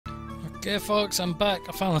Okay folks, I'm back.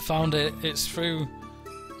 I finally found it. It's through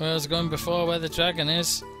where I was going before, where the dragon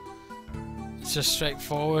is. It's just straight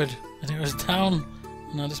forward, and it was down,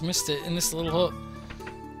 and I just missed it. In this little hut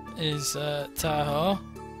is Tahoe.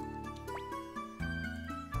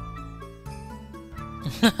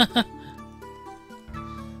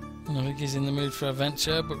 And I think he's in the mood for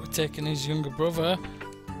adventure, but we're taking his younger brother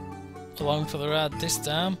along for the ride this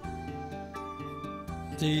time.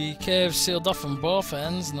 The cave's sealed off from both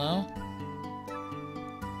ends now.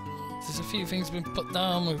 There's a few things been put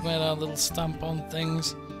down. We've made our little stamp on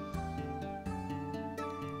things.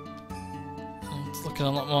 It's looking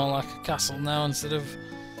a lot more like a castle now instead of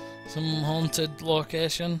some haunted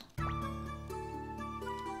location.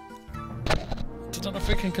 I don't know if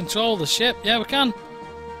we can control the ship. Yeah, we can!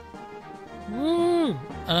 Woo!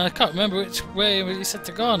 And I can't remember which way we said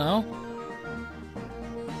to go now.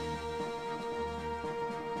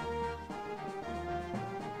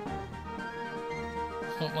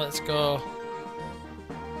 Oh, let's go.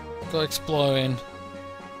 Go exploring.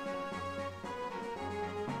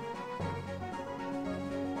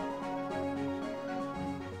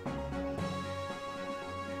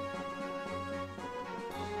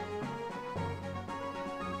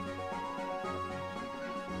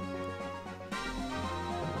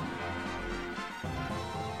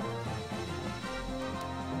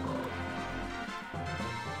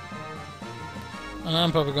 And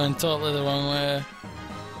I'm probably going totally the wrong way.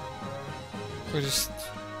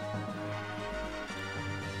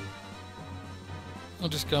 We'll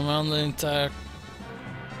just go around the entire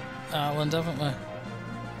island, haven't we?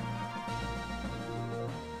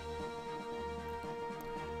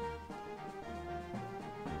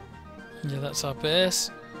 Yeah, that's our base.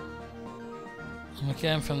 And we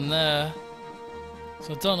came from there.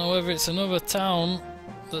 So I don't know whether it's another town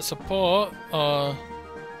that's a port, or...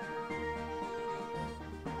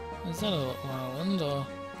 Is that a little island, or...?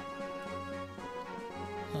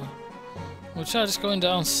 No. We'll try just going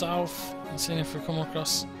down south and seeing if we come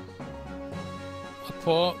across a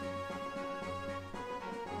port.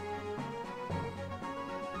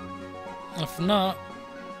 If not,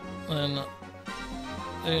 then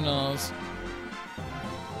who knows?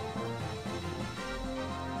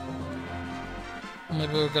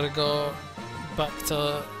 Maybe we've got to go back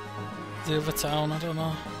to the other town, I don't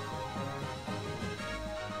know.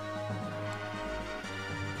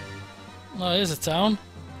 Oh, here's a town.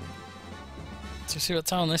 Do you see what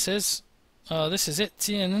town this is? Oh, this is it,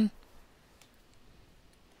 Tien.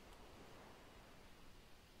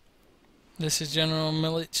 This is General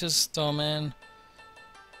Milich's domain.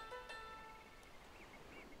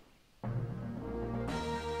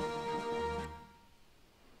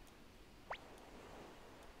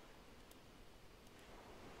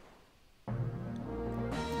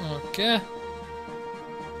 Okay.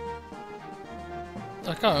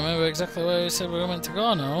 I can't remember exactly where we said we were meant to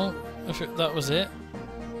go now, if that was it.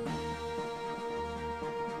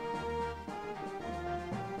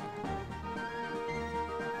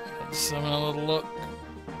 Just having a little look.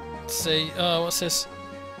 See, oh, what's this?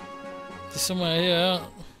 There's somewhere here.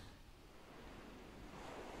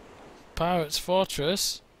 Pirate's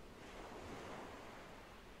Fortress.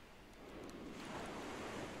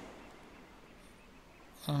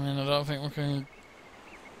 I mean, I don't think we can...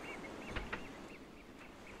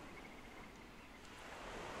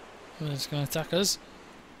 They're just going to attack us.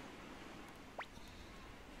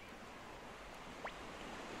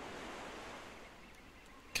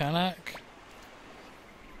 Kanak.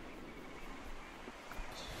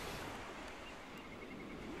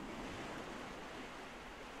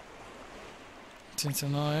 Seem to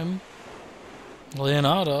know him.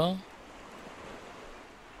 Leonardo.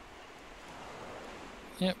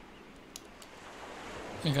 Yep.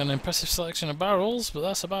 We've got an impressive selection of barrels, but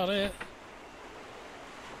that's about it.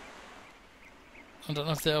 I don't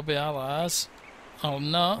know if they'll be allies or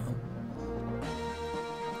not.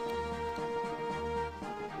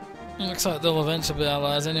 It looks like they'll eventually be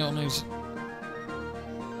allies. Anyone who's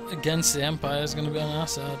against the Empire is going to be on our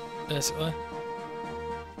side, basically.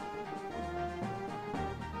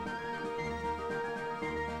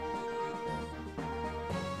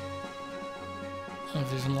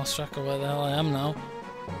 I've even lost track of where the hell I am now.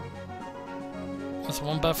 That's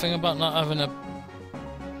one bad thing about not having a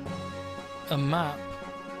map.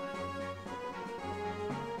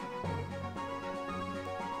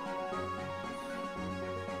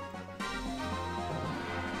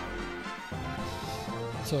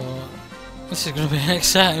 So this is going to be an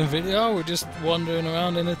exciting video. We're just wandering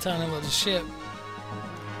around in a tiny little ship.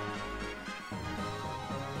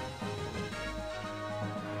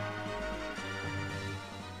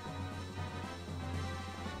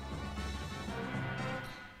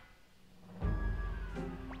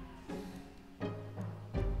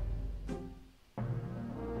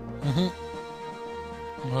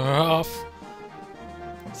 We're off.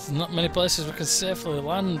 There's not many places we can safely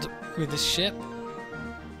land with this ship.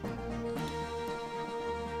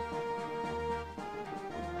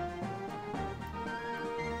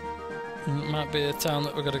 And it might be the town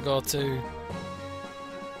that we're going to go to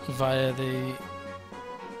via the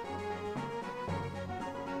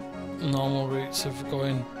normal routes of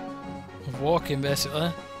walking basically.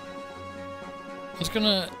 I'm just going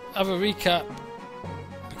to have a recap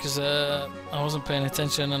because I wasn't paying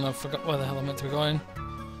attention and I forgot where the hell I meant to be going.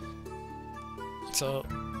 So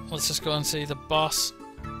let's just go and see the boss.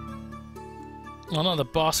 Well, not the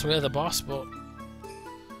boss, we're the boss, but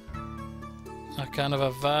a kind of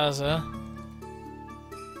advisor.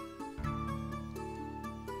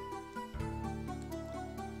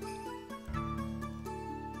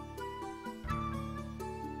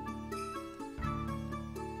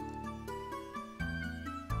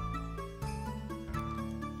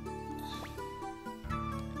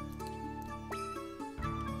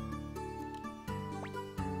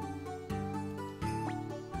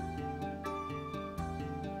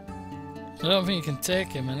 I don't think you can take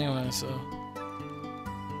him anyway, so...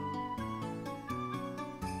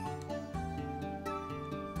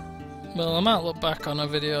 Well, I might look back on a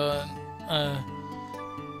video and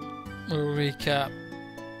we'll recap.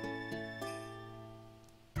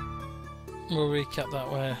 We'll recap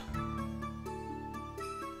that way.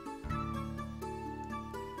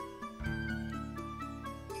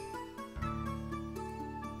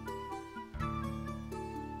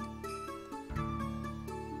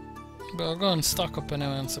 But I'll go and stock up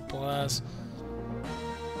anyway on supplies.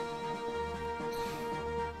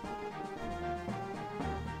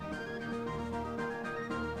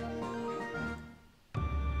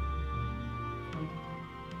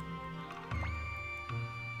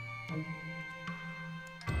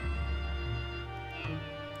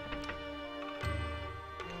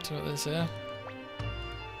 See what they say.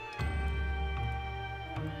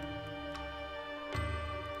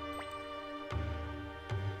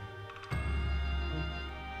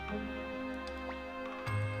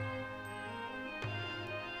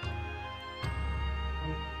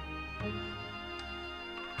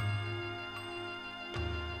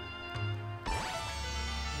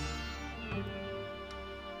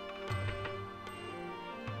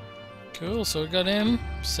 Cool, so we got him,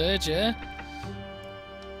 Sage, yeah.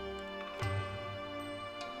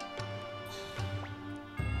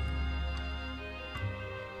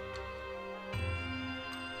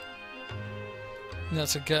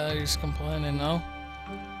 That's a guy who's complaining now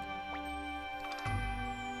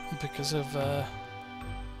because of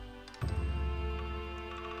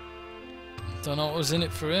don't know what was in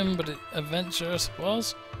it for him, but adventure I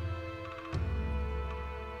suppose.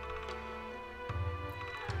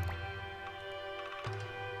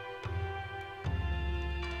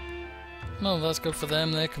 No, that's good for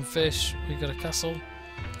them, they can fish, we got a castle,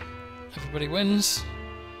 everybody wins.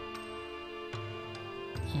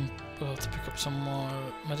 We'll have to pick up some more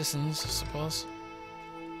medicines, I suppose.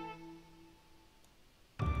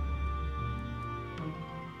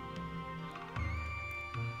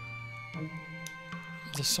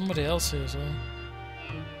 There's somebody else here as well.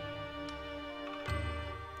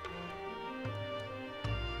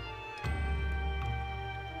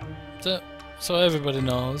 So everybody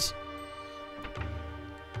knows.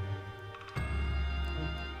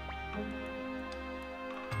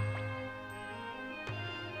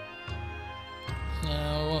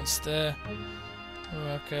 Stay.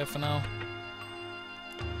 We're okay for now.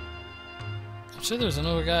 I'm sure there's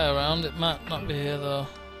another guy around, it might not be here though.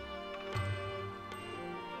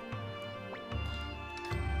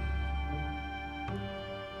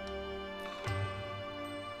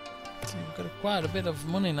 See, we've got quite a bit of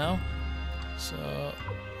money now, so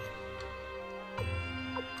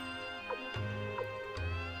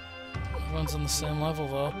everyone's on the same level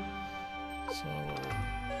though, so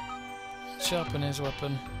sharpen his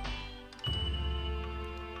weapon.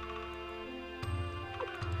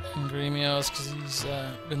 And Gremio's because he's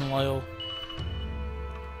been loyal.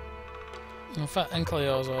 In fact,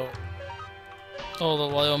 Encleo's all the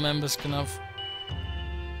loyal members can have.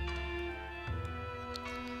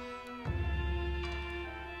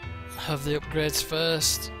 Have the upgrades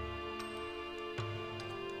first.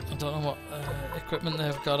 I don't know what equipment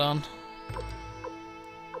they've got on.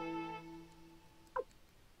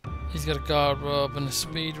 He's got a guard robe and a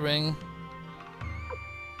speed ring.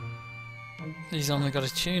 He's only got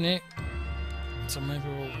a tunic, so maybe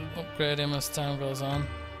we'll upgrade him as time goes on.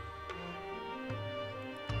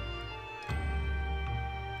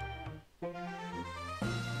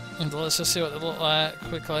 And let's just see what they look like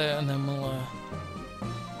quickly, and then we'll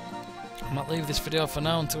I might leave this video for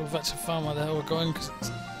now until we've actually found where the hell we're going, because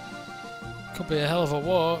it could be a hell of a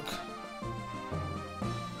walk.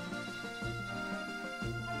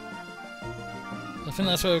 I think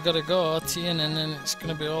that's where we've got to go, Tien, and then it's going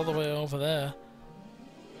to be all the way over there.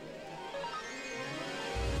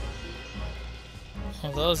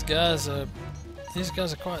 Well, these guys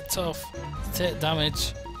are quite tough to take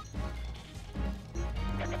damage.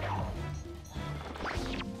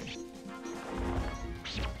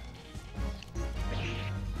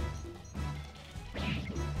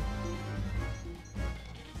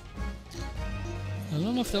 I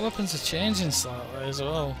don't know if the weapons are changing slightly as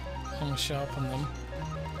well when we sharpen them.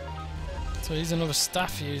 So he's another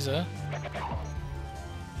staff user.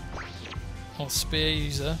 Or spear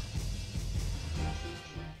user.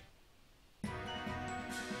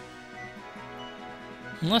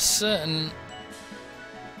 Unless certain...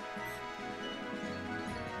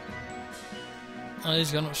 Oh,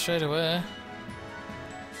 he's gone up straight away.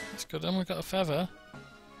 That's good, then we've got a feather.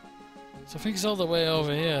 So I think it's all the way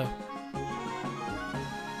over here.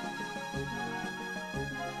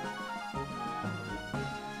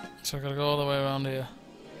 So I've got to go all the way around here.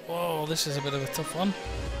 Whoa, this is a bit of a tough one.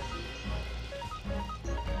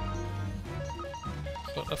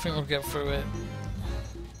 But I think we'll get through it.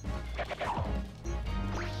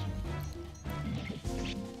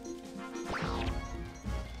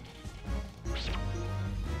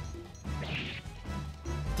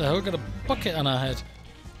 The hell, we've got a bucket on our head.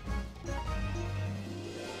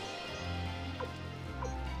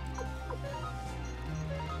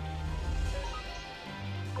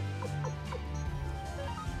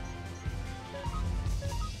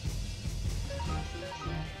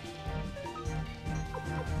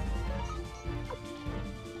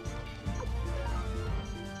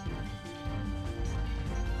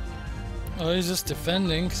 Oh, he's just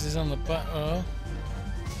defending because he's on the back row.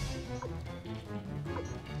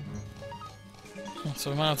 So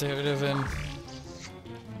we might have to get rid of him.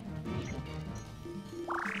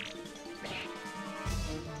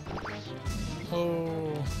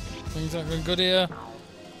 Oh, things aren't going good here.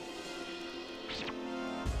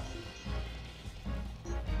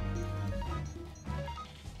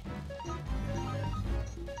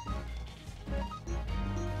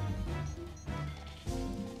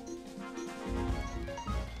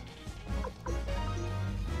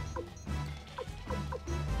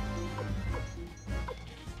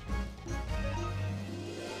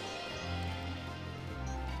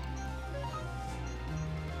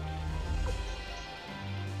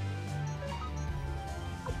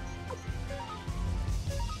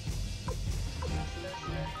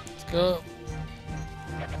 Go.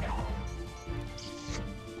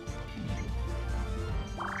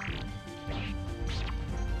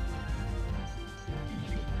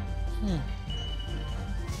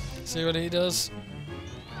 See what he does.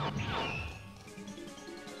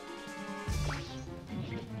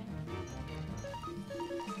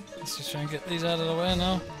 Let's just try and get these out of the way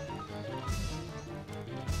now.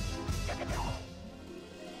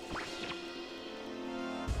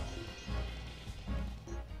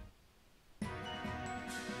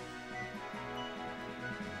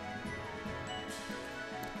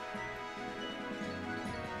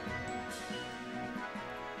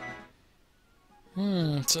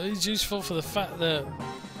 So he's useful for the fact that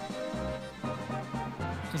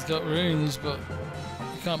he's got runes, but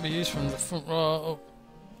he can't be used from the front row. Oh.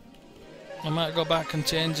 I might go back and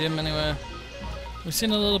change him anyway. We've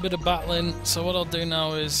seen a little bit of battling, so what I'll do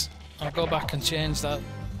now is I'll go back and change that,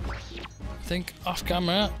 I think, off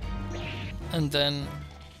camera, and then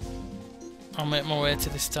I'll make my way to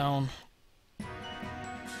this town.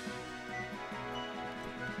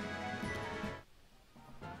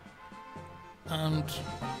 And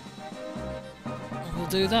we'll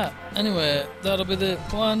do that. Anyway, that'll be the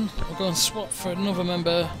plan. We'll go and swap for another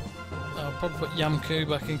member. I'll probably put Yamku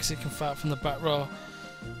back in because he can fight from the back row.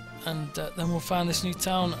 And then we'll find this new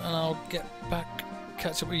town and I'll get back,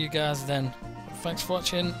 catch up with you guys then. Thanks for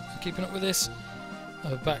watching, keeping up with this.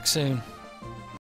 I'll be back soon.